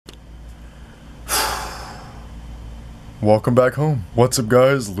Welcome back home. What's up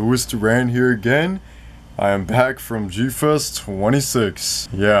guys, Louis Duran here again. I am back from G-Fest 26.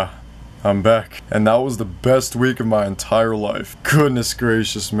 Yeah, I'm back. And that was the best week of my entire life. Goodness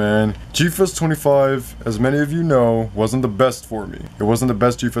gracious, man. G-Fest 25, as many of you know, wasn't the best for me. It wasn't the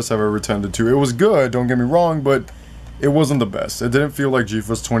best G-Fest I've ever attended to. It was good, don't get me wrong, but it wasn't the best. It didn't feel like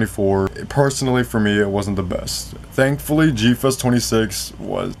G-Fest 24. Personally, for me, it wasn't the best. Thankfully, G-Fest 26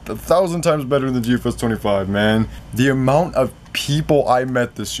 was 1,000 times better than G-Fest 25, man. The amount of people I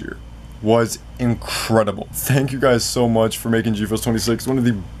met this year was incredible. Thank you guys so much for making G-Fest 26 one of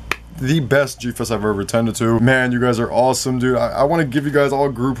the best G-Fest I've ever attended to. Man, you guys are awesome, dude. I want to give you guys all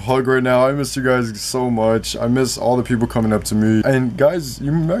a group hug right now. I miss you guys so much. I miss all the people coming up to me. And guys,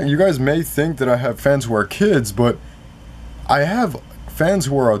 you guys may think that I have fans who are kids, but I have fans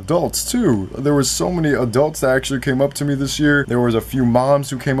who are adults too. There was so many adults that actually came up to me this year. There was a few moms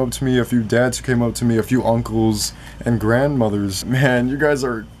who came up to me, a few dads who came up to me, a few uncles and grandmothers. Man, you guys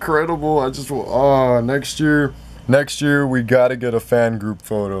are incredible. I just next year we gotta get a fan group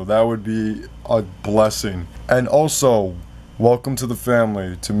photo. That would be a blessing. And also, welcome to the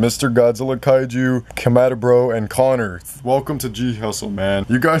family, to Mr. Godzilla Kaiju, Kamadabro, and Connor. Welcome to G Hustle, man.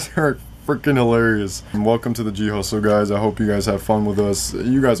 You guys are freaking hilarious. And welcome to the G Hustle, guys. I hope you guys have fun with us.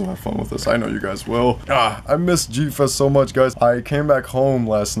 You guys will have fun with us. I know you guys will. I miss G-Fest so much, guys. I came back home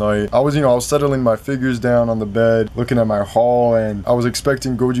last night. I was settling my figures down on the bed, looking at my haul, and I was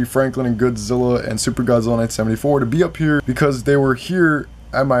expecting Goji Franklin and Godzilla and Super Godzilla 974 to be up here because they were here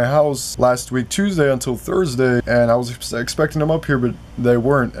at my house last week, Tuesday until Thursday, and I was expecting them up here, but they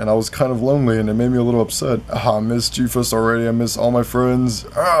weren't, and I was kind of lonely, and it made me a little upset. I miss G-Fest already. I miss all my friends.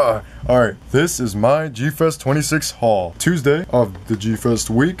 Alright, this is my G-Fest 26 haul. Tuesday of the G-Fest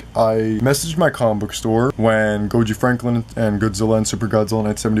week, I messaged my comic book store when Goji Franklin and Godzilla and Super Godzilla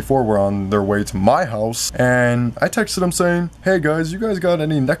 974 were on their way to my house, and I texted them saying, hey guys, you guys got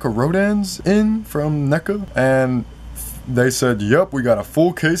any NECA Rodans in from NECA? And they said, yep, we got a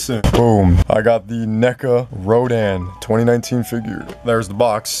full case in. Boom. I got the NECA Rodan 2019 figure. There's the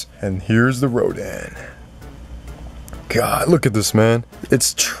box, and here's the Rodan. God, look at this, man.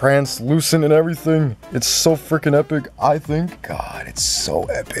 It's translucent and everything. It's so freaking epic, I think. God, it's so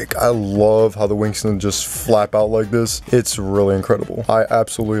epic. I love how the wings can just flap out like this. It's really incredible. I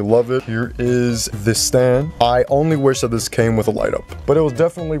absolutely love it. Here is the stand. I only wish that this came with a light up, but it was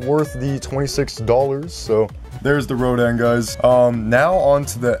definitely worth the $26, so there's the Rodan, guys. Now on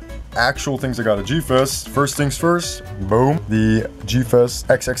to the actual things I got at G-Fest. First things first, boom, the G-Fest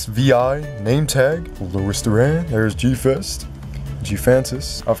XXVI name tag, Louis Duran. There's G-Fest,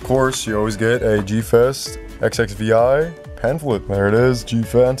 G-Fantis. Of course, you always get a G-Fest XXVI pamphlet. There it is,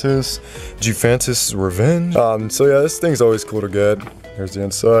 G-Fantis, G-Fantis Revenge. So yeah, this thing's always cool to get. Here's the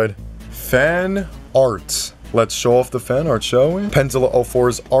inside. Fan art. Let's show off the fan art, shall we? Penzilla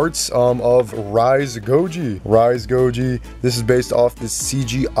 04's arts of Rise Goji. Rise Goji. This is based off this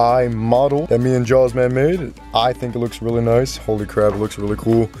CGI model that me and Jawsman made. I think it looks really nice. Holy crap, it looks really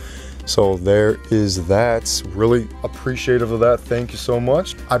cool. So there is that. Really appreciative of that. Thank you so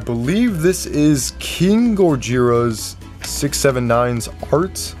much. I believe this is King Gojira's 679's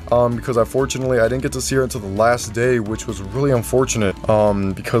art, because unfortunately I didn't get to see her until the last day, which was really unfortunate,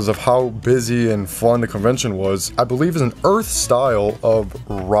 because of how busy and fun the convention was. I believe it's an Earth style of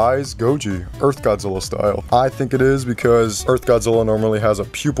Rise Goji, Earth Godzilla style. I think it is because Earth Godzilla normally has a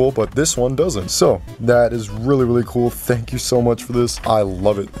pupil, but this one doesn't. So that is really, really cool. Thank you so much for this. I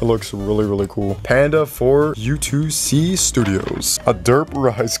love it. It looks really, really cool. Panda for U2C Studios, a derp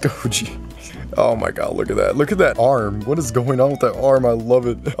Rise Goji. Oh my god, look at that. Look at that arm. What is going on with that arm? I love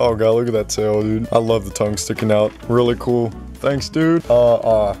it. Oh god, look at that tail, dude. I love the tongue sticking out. Really cool. Thanks, dude.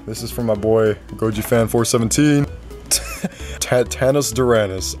 This is from my boy, Goji Fan 417. Tanus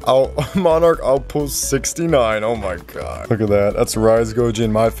Duranus. Monarch Outpost 69. Oh my god. Look at that. That's Rise Goji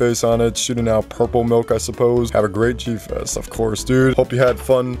and my face on it. Shooting out purple milk, I suppose. Have a great G-Fest, of course, dude. Hope you had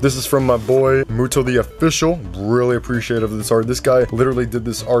fun. This is from my boy, Muto the Official. Really appreciative of this art. This guy literally did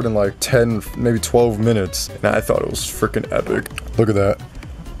this art in like 10, maybe 12 minutes. And I thought it was freaking epic. Look at that.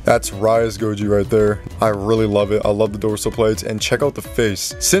 That's Rise Goji right there. I really love it. I love the dorsal plates, and check out the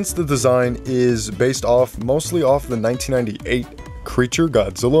face. Since the design is based mostly off the 1998 creature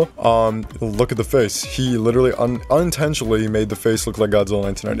Godzilla, look at the face. He literally unintentionally made the face look like Godzilla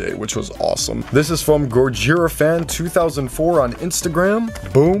 1998, which was awesome. This is from Gojira Fan 2004 on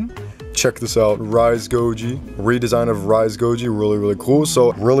Instagram. Boom. Check this out, Rise Goji, redesign of Rise Goji, really cool.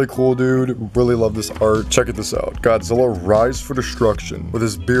 So really cool, dude, really love this art. Check this out, Godzilla Rise for Destruction with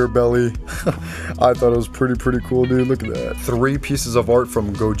his beer belly. I thought it was pretty cool, dude. Look at that, 3 pieces of art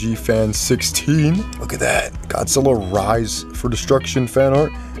from Goji Fan 16. Look at that, Godzilla Rise for Destruction fan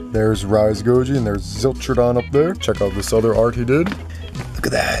art. There's Rise Goji and there's Ziltrodon up there. Check out this other art he did. Look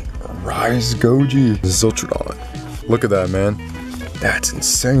at that, Rise Goji, Ziltrodon. Look at that, man. That's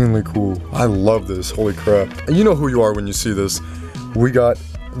insanely cool. I love this, holy crap. And you know who you are when you see this. We got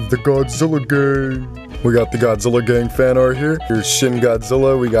the Godzilla gang. We got the Godzilla gang fan art here. Here's Shin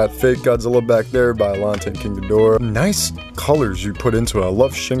Godzilla. We got fake Godzilla back there by Lante and King Ghidorah. Nice colors you put into it. I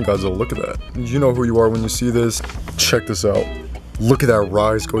love Shin Godzilla, look at that. You know who you are when you see this. Check this out. Look at that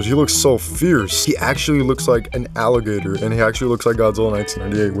Rise Goji. He looks so fierce. He actually looks like an alligator, and he actually looks like Godzilla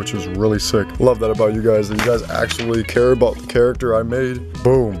 1998, which is really sick. Love that about you guys, that you guys actually care about the character I made.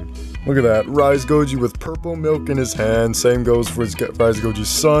 Boom. Look at that. Rise Goji with purple milk in his hand. Same goes for his Rise Goji's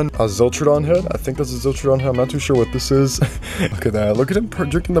son. A Ziltrodon head. I think that's a Ziltrodon head. I'm not too sure what this is. Look at that. Look at him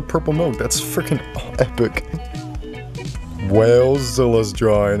drinking the purple milk. That's freaking epic. Whalezilla's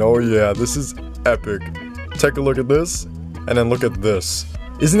drawing. Oh yeah, this is epic. Take a look at this. And then look at this.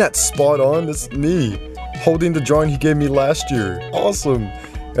 Isn't that spot on? That's me holding the drawing he gave me last year. Awesome.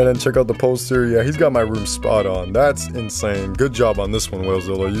 And then check out the poster. Yeah, he's got my room spot on. That's insane. Good job on this one,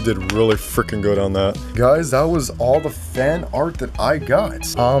 Whalezilla. You did really freaking good on that. Guys, that was all the fan art that I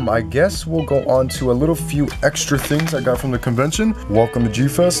got. I guess we'll go on to a little few extra things I got from the convention. Welcome to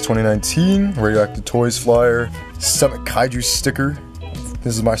G-Fest 2019. Radioactive Toys flyer. Summit Kaiju sticker.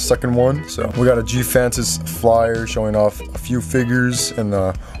 This is my second one. So we got a G-Fantas flyer showing off a few figures and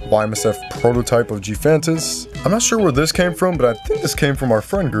the YMSF prototype of G-Fantas. I'm not sure where this came from, but I think this came from our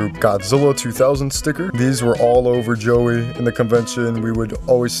friend group. Godzilla 2000 sticker. These were all over Joey in the convention. We would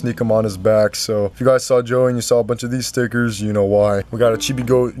always sneak them on his back. So if you guys saw Joey and you saw a bunch of these stickers, you know why. We got a Chibi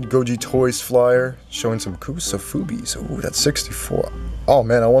Goji Toys flyer showing some Kusafubis. Ooh, that's 64. Oh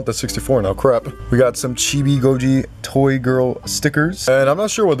man, I want the 64 now, crap. We got some Chibi Goji Toy Girl stickers. And I'm not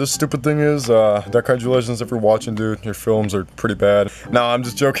sure what this stupid thing is. Kaiju Legends, if you're watching, dude, your films are pretty bad. Nah, I'm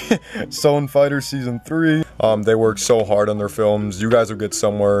just joking. Stone Fighter Season 3. They work so hard on their films. You guys will get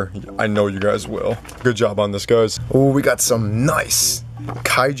somewhere. I know you guys will. Good job on this, guys. Oh, we got some nice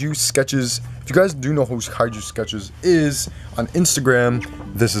Kaiju sketches. If you guys do know who Kaiju Sketches is on Instagram,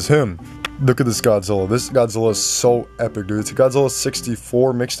 this is him. Look at this Godzilla. This Godzilla is so epic, dude. It's a Godzilla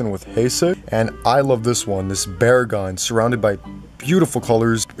 64 mixed in with Heisei. And I love this one, this Baragon, surrounded by beautiful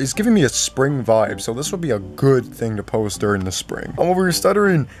colors. It's giving me a spring vibe, so this would be a good thing to post during the spring. I'm over here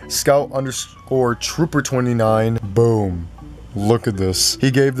stuttering. Scout_Trooper29. Boom. Look at this. He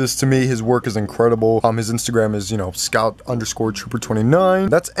gave this to me. His work is incredible. His Instagram is, you know, Scout_Trooper29.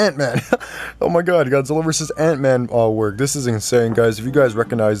 That's Ant-Man. Oh my god, Godzilla vs. Ant-Man work. This is insane, guys. If you guys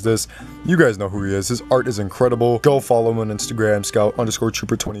recognize this, you guys know who he is. His art is incredible. Go follow him on Instagram,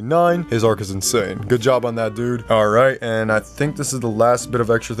 Scout_Trooper29. His art is insane. Good job on that, dude. Alright, and I think this is the last bit of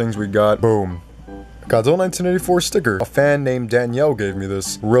extra things we got. Boom. Godzilla 1984 sticker. A fan named Danielle gave me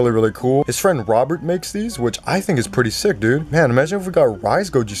this. Really cool. His friend Robert makes these, which I think is pretty sick, dude. Man, imagine if we got Rise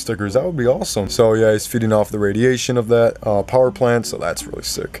Goji stickers. That would be awesome. So yeah, he's feeding off the radiation of that power plant, so that's really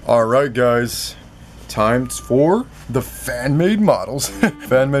sick. Alright, guys. Time for the fan-made models.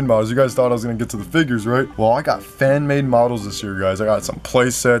 Fan-made models. You guys thought I was gonna get to the figures, right? Well, I got fan-made models this year, guys. I got some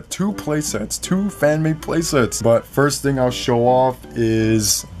playset, two fan-made playsets. But first thing I'll show off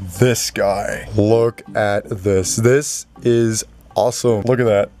is this guy. Look at this. This is awesome. Look at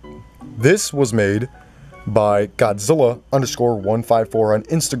that. This was made by Godzilla_154 on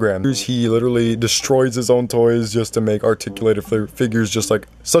Instagram. He literally destroys his own toys just to make articulated figures just like,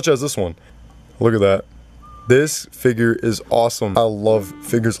 such as this one. Look at that. This figure is awesome. I love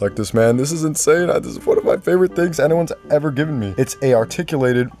figures like this, man. This is insane. This is one of my favorite things anyone's ever given me. It's a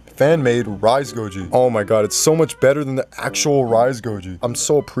articulated, fan-made Rise Goji. Oh my god, it's so much better than the actual Rise Goji. I'm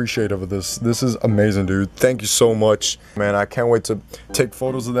so appreciative of this. This is amazing, dude. Thank you so much. Man, I can't wait to take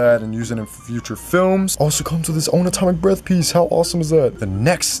photos of that and use it in future films. Also comes with his own atomic breath piece. How awesome is that? The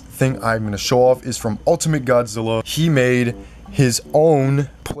next thing I'm gonna show off is from Ultimate Godzilla. He made his own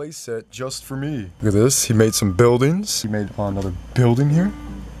playset just for me. Look at this. He made some buildings. He made another building here.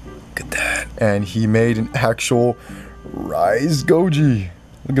 Look at that. And he made an actual Rise Goji.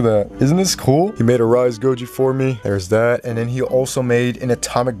 Look at that. Isn't this cool? He made a Rise Goji for me. There's that. And then he also made an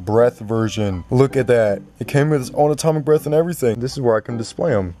Atomic Breath version. Look at that. It came with its own Atomic Breath and everything. This is where I can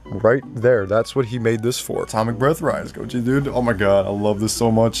display him. Right there. That's what he made this for. Atomic Breath Rise Goji, dude. Oh my god. I love this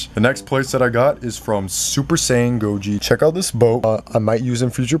so much. The next place that I got is from Super Saiyan Goji. Check out this boat. I might use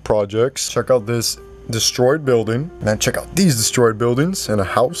in future projects. Check out this destroyed building. And then check out these destroyed buildings and a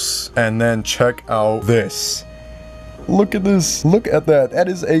house. And then check out this. Look at this. Look at that. That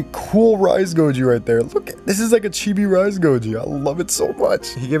is a cool Rise Goji right there. Look, this is like a chibi Rise Goji. I love it so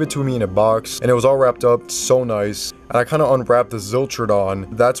much. He gave it to me in a box and it was all wrapped up so nice. And I kind of unwrapped the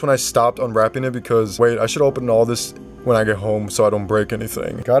Ziltrodon. That's when I stopped unwrapping it because, wait, I should open all this when I get home so I don't break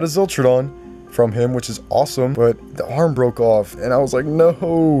anything. Got a Ziltrodon from him, which is awesome, but the arm broke off and I was like,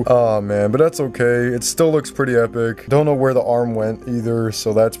 no. Oh man, but that's okay. It still looks pretty epic. Don't know where the arm went either,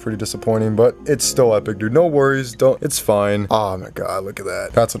 so that's pretty disappointing, but it's still epic, dude. No worries, it's fine. Oh my god, look at that.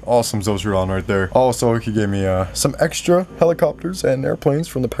 That's an awesome Ziltrodon right there. Also, he gave me some extra helicopters and airplanes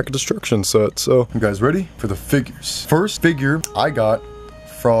from the Pack of Destruction set. So you guys ready for the figures? First figure I got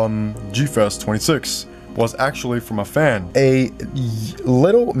from G-Fest 26 was actually from a fan. A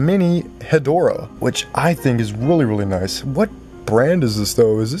little mini Hedorah, which I think is really, really nice. What brand is this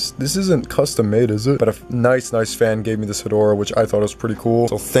though? This isn't custom made, is it? But a nice fan gave me this Hedorah, which I thought was pretty cool.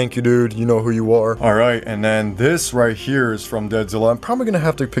 So thank you, dude. You know who you are. All right, and then this right here is from Deadzilla. I'm probably gonna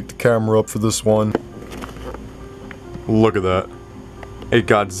have to pick the camera up for this one. Look at that. A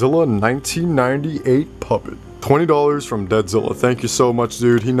Godzilla 1998 puppet. $20 from Deadzilla. Thank you so much,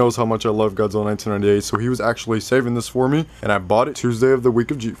 dude. He knows how much I love Godzilla 1998, so he was actually saving this for me, and I bought it Tuesday of the week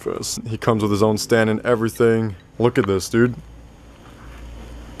of G-Fest. He comes with his own stand and everything. Look at this, dude.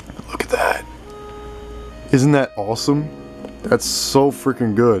 Look at that. Isn't that awesome? That's so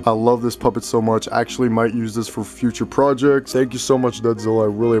freaking good. I love this puppet so much. I actually might use this for future projects. Thank you so much, Deadzilla. I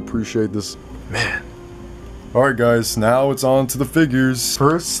really appreciate this. Man. Alright guys, now it's on to the figures.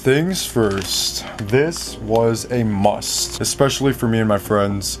 First things first, this was a must, especially for me and my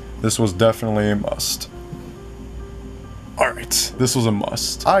friends. This was definitely a must. Alright, this was a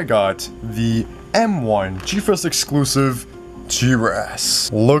must. I got the M1 G-Fest exclusive G-Ras.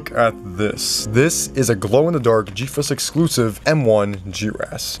 Look at this. This is a glow-in-the-dark G-Fest exclusive M1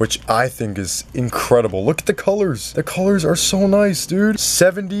 G-Ras, which I think is incredible. Look at the colors. The colors are so nice, dude.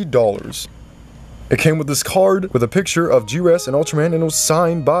 $70. It came with this card with a picture of G-Ras and Ultraman, and it was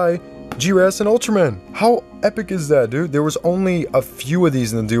signed by G-Ras and Ultraman. How epic is that, dude? There was only a few of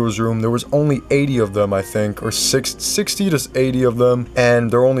these in the dealer's room. There was only 80 of them, I think, or 60 to 80 of them,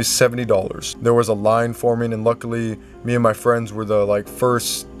 and they're only $70. There was a line forming, and luckily, me and my friends were the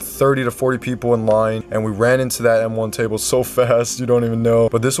first 30 to 40 people in line, and we ran into that M1 table so fast, you don't even know.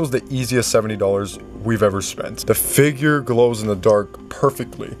 But this was the easiest $70 we've ever spent. The figure glows in the dark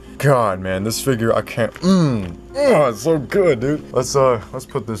perfectly. God, man, this figure, I can't, oh, it's so good, dude. Let's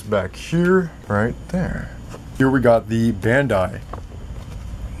put this back here, right there. Here we got the Bandai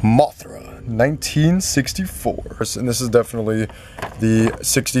Mothra 1964. And this is definitely the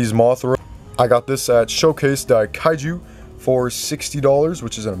 60s Mothra. I got this at Showcase Kaiju for $60,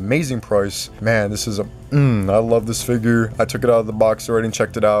 which is an amazing price. Man, this is a, I love this figure. I took it out of the box already and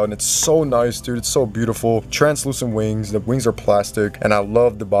checked it out, and it's so nice, dude. It's so beautiful. Translucent wings. The wings are plastic, and I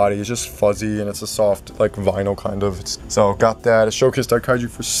love the body. It's just fuzzy, and it's a soft, vinyl kind of. So, got that at Showcase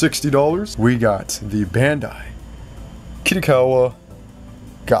Kaiju for $60. We got the Bandai Kitakawa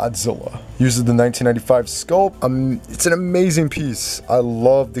Godzilla. Uses the 1995 sculpt. It's an amazing piece. I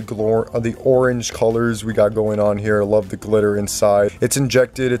love the orange colors we got going on here. I love the glitter inside. It's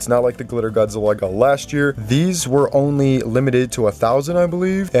injected. It's not like the glitter Godzilla I got last year. These were only limited to 1,000, I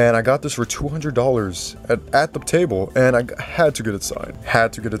believe, and I got this for $200 at the table, and I had to get it signed.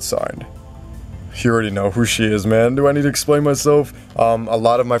 Had to get it signed. You already know who she is, man. Do I need to explain myself? A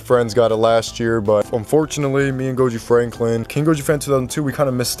lot of my friends got it last year, but unfortunately, me and Goji Franklin, King Goji Fan 2002, we kind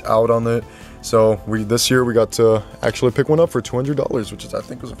of missed out on it. So this year we got to actually pick one up for $200, which is, I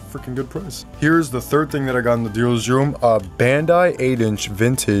think, was a freaking good price. Here's the third thing that I got in the dealer's room: a Bandai 8-inch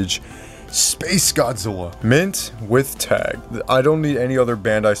vintage Space Godzilla, mint with tag. I don't need any other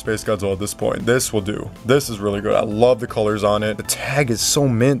Bandai Space Godzilla at this point. This will do. This is really good. I love the colors on it. The tag is so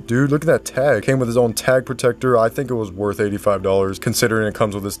mint, dude. Look at that tag. Came with his own tag protector. I think it was worth $85, considering it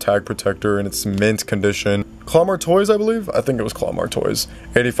comes with this tag protector and it's mint condition. Clawmar Toys, I believe. I think it was Clawmar Toys.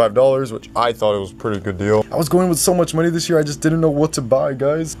 $85, which I thought it was a pretty good deal. I was going with so much money this year, I just didn't know what to buy,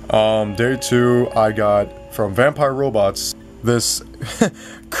 guys. Day 2, I got from Vampire Robots this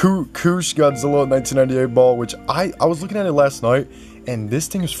Koosh Godzilla 1998 ball, which I was looking at it last night, And this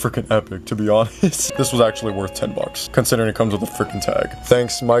thing is freaking epic, to be honest. This was actually worth 10 bucks, considering it comes with a freaking tag.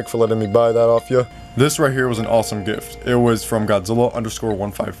 Thanks, Mike, for letting me buy that off you. This right here was an awesome gift. It was from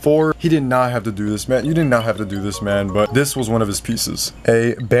Godzilla_154. He did not have to do this, man. You did not have to do this, man, but this was one of his pieces.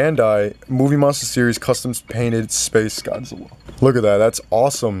 A Bandai Movie Monster Series custom painted Space Godzilla. Look at that, that's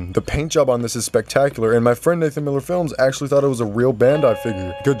awesome. The paint job on this is spectacular, and my friend Nathan Miller Films actually thought it was a real Bandai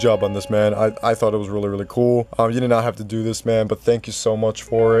figure. Good job on this, man. I thought it was really, really cool. You did not have to do this, man, but thank you so much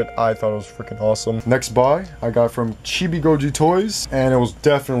for it. I thought it was freaking awesome. Next buy, I got from Chibi Goji Toys, and it was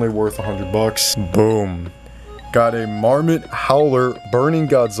definitely worth 100 bucks. Boom. Got a Marmot Howler Burning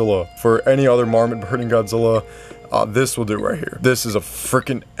Godzilla. For any other Marmot Burning Godzilla, this will do right here. This is a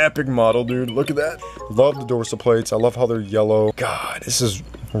freaking epic model, dude. Look at that. Love the dorsal plates. I love how they're yellow. God, this is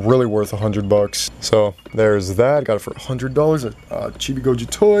really worth 100 bucks. So there's that. Got it for $100 at Chibi Goji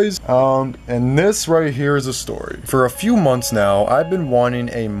Toys. And this right here is a story. For a few months now, I've been wanting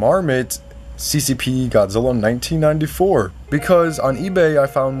a Marmot CCP Godzilla 1994 because on eBay I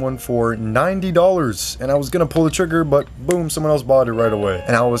found one for $90 and I was gonna pull the trigger, but boom, someone else bought it right away.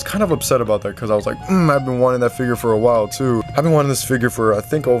 And I was kind of upset about that because I was like, I've been wanting that figure for a while too. I've been wanting this figure for I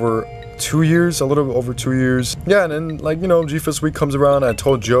think over 2 years, a little bit over 2 years. Yeah, and then, like, you know, GFest week comes around. I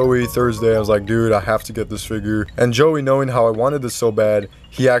told Joey Thursday, I was like, dude, I have to get this figure. And Joey, knowing how I wanted this so bad,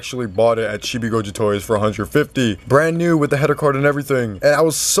 he actually bought it at Chibi Goji Toys for $150. Brand new with the header card and everything. And I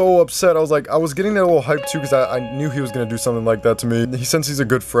was so upset. I was like, I was getting a little hyped too because I knew he was gonna do something like that to me. Since he's a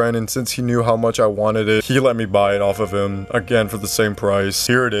good friend and since he knew how much I wanted it, he let me buy it off of him, again, for the same price.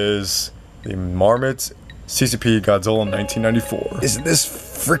 Here it is, the Marmot CCP Godzilla 1994. Isn't this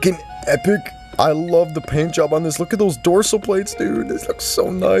freaking epic? I love the paint job on this. Look at those dorsal plates, dude. This looks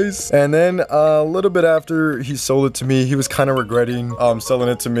so nice. And then a little bit after he sold it to me, he was kind of regretting selling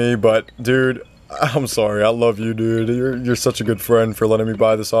it to me. But dude, I'm sorry. I love you, dude. You're such a good friend for letting me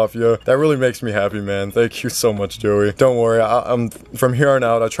buy this off you. That really makes me happy, man. Thank you so much, Joey. Don't worry. I'm from here on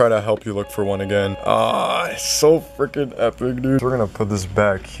out, I try to help you look for one again. It's so freaking epic, dude. We're gonna put this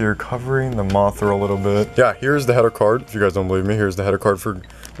back here, covering the Mothra a little bit. Yeah, here's the header card. If you guys don't believe me, here's the header card for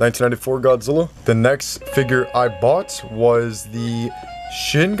 1994 Godzilla. The next figure I bought was the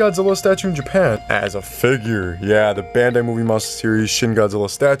Shin Godzilla statue in Japan as a figure. Yeah, the Bandai Movie Monster Series Shin Godzilla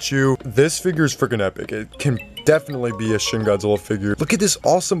statue. This figure is freaking epic. It can definitely be a Shin Godzilla figure. Look at this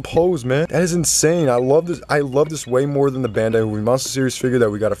awesome pose, man. That is insane. I love this. I love this way more than the Bandai Movie Monster Series figure that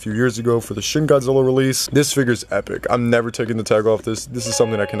we got a few years ago for the Shin Godzilla release. This figure's epic. I'm never taking the tag off this. This is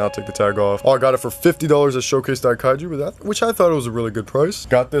something I cannot take the tag off. Oh, I got it for $50 at Showcase.kaiju, which I thought was a really good price.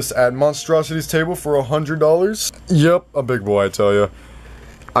 Got this at Monstrosity's Table for $100. Yep, a big boy, I tell you.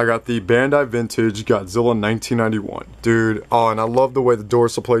 I got the Bandai Vintage Godzilla 1991. Dude, oh, and I love the way the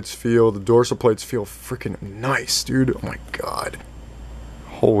dorsal plates feel. The dorsal plates feel freaking nice, dude. Oh my god.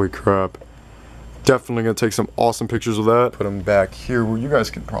 Holy crap. Definitely gonna take some awesome pictures of that. Put them back here where you guys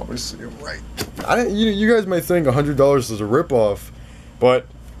can probably see them right. You guys might think $100 is a ripoff, but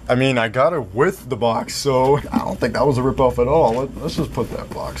I mean, I got it with the box, so I don't think that was a ripoff at all. Let's just put that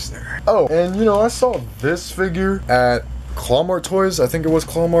box there. Oh, and you know, I saw this figure at Clawmart Toys. I think it was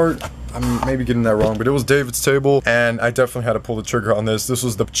Clawmart. I'm maybe getting that wrong, but it was David's Table, and I definitely had to pull the trigger on this. This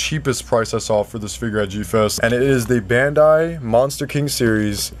was the cheapest price I saw for this figure at G-Fest, and it is the Bandai Monster King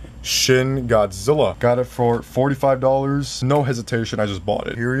Series Shin Godzilla. Got it for $45. No hesitation, I just bought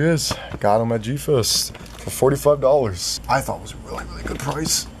it. Here he is. Got him at G-Fest for $45. I thought it was a really, really good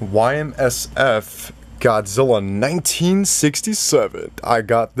price. YMSF Godzilla 1967. I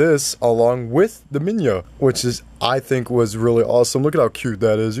got this along with the Minya, which is, I think, was really awesome. Look at how cute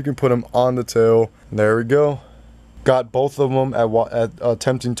that is. You can put him on the tail. There we go. Got both of them at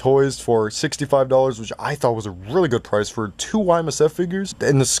Tempting Toys for $65, which I thought was a really good price for two YMSF figures.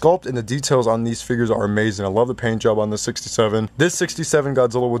 And the sculpt and the details on these figures are amazing. I love the paint job on the 67. This 67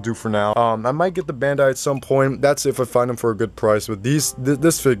 Godzilla will do for now. I might get the Bandai at some point. That's if I find them for a good price, but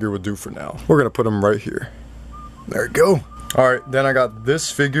this figure would do for now. We're gonna put them right here. There we go. Alright, then I got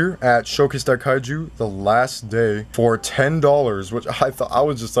this figure at Showcase.kaiju the last day for $10, which I thought, I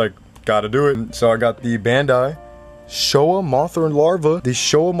was just like, gotta do it. So I got the Bandai Showa Mothra Larva, the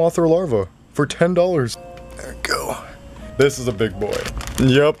Showa Mothra Larva for $10. There we go. This is a big boy.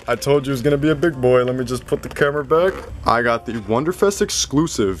 Yep, I told you it was gonna be a big boy. Let me just put the camera back. I got the Wonderfest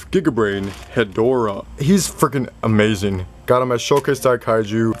exclusive Gigabrain Hedorah. He's freaking amazing. Got him at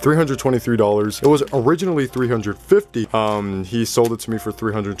Showcase.kaiju, $323. It was originally $350. He sold it to me for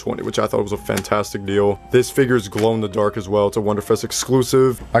 $320, which I thought was a fantastic deal. This figure is glow in the dark as well. It's a Wonderfest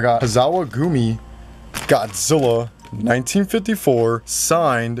exclusive. I got Hazawa Gumi Godzilla 1954,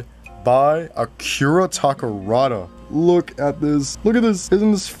 signed by Akira Takarada. look at this. Look at this.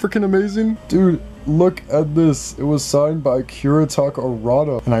 Isn't this freaking amazing? Dude, look at this. It was signed by Kuretake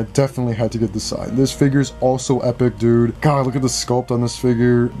Arata, and I definitely had to get this signed. This figure's also epic, dude. God, look at the sculpt on this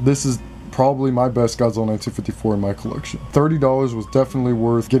figure. This is probably my best Godzilla 1954 in my collection. $30 was definitely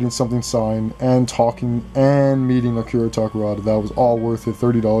worth getting something signed and talking and meeting a Kuretake Arata. That was all worth it.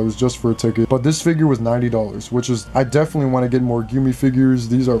 $30 just for a ticket. But this figure was $90, which is, I definitely want to get more Gumi figures.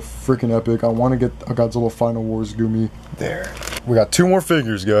 These are freaking epic. I want to get a Godzilla Final Wars Gumi. There. We got 2 more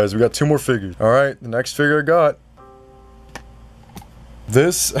figures, guys. We got 2 more figures. All right, the next figure I got.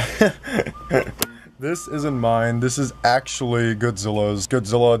 This... This isn't mine. This is actually Godzilla's.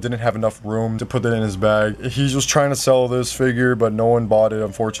 Godzilla didn't have enough room to put it in his bag. He was trying to sell this figure, but no one bought it,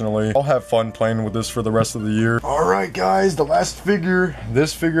 unfortunately. I'll have fun playing with this for the rest of the year. Alright, guys, the last figure.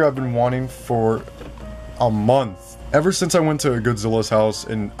 This figure I've been wanting for a month. Ever since I went to Godzilla's house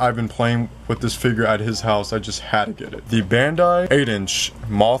and I've been playing with this figure at his house, I just had to get it. The Bandai 8-inch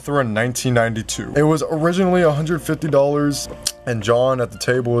Mothra 1992. It was originally $150, and John at the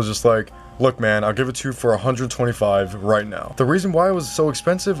table was just like, look, man, I'll give it to you for $125 right now. The reason why it was so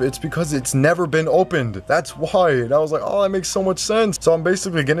expensive, it's because it's never been opened. That's why. And I was like, oh, that makes so much sense. So I'm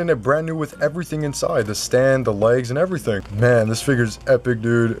basically getting it brand new with everything inside. The stand, the legs, and everything. Man, this figure's epic,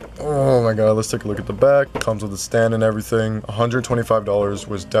 dude. Oh my god, let's take a look at the back. Comes with the stand and everything. $125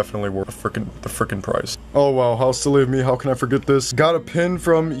 was definitely worth the freaking price. Oh wow, how silly of me. How can I forget this? Got a pin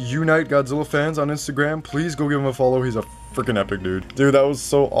from Unite Godzilla Fans on Instagram. Please go give him a follow. He's a freaking epic, dude. Dude, that was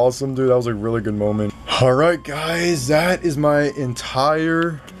so awesome, dude. That was a really good moment. Alright, guys, that is my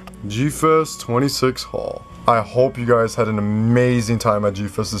entire G-Fest 26 haul. I hope you guys had an amazing time at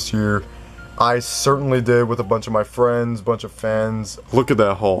G-Fest this year. I certainly did, with a bunch of my friends, bunch of fans. Look at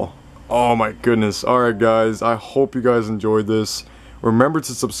that haul. Oh my goodness. Alright, guys, I hope you guys enjoyed this. Remember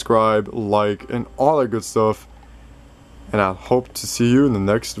to subscribe, like, and all that good stuff. And I hope to see you in the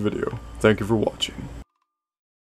next video. Thank you for watching.